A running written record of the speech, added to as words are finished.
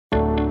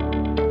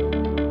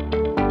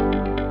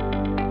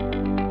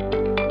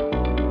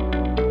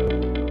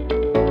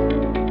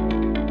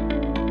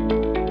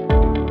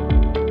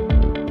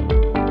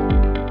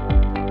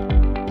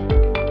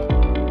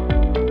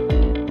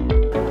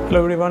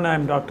everyone.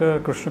 I'm Dr.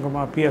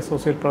 Krishnakumar P,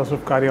 Associate Professor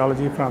of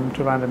Cardiology from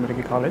Trivandrum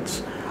Medical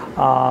College.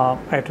 I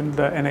attended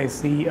the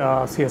NIC,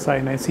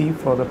 CSI-NIC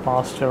for the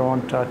past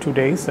around 2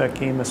 days. I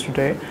came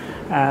yesterday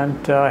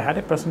and I had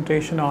a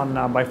presentation on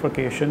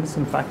bifurcations.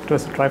 In fact, it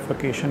was a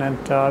trifurcation,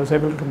 and I was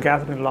able to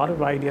gather a lot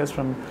of ideas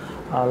from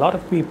a lot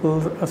of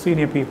people,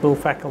 senior people,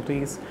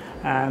 faculties,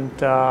 and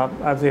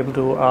I was able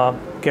to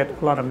get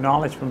a lot of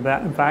knowledge from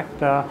that. In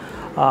fact,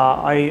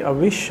 I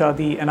wish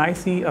the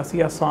NIC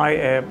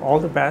CSI all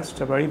the best,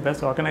 the very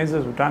best.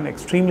 Organizers have done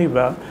extremely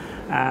well,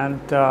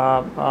 and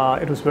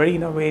it was very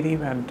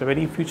innovative and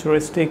very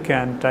futuristic,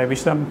 and I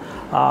wish them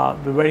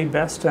the very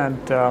best, and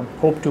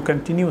hope to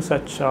continue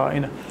such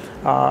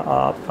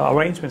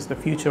arrangements in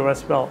the future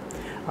as well.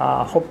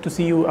 Hope to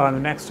see you on the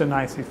next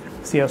NIC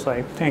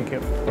CSI. Thank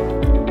you.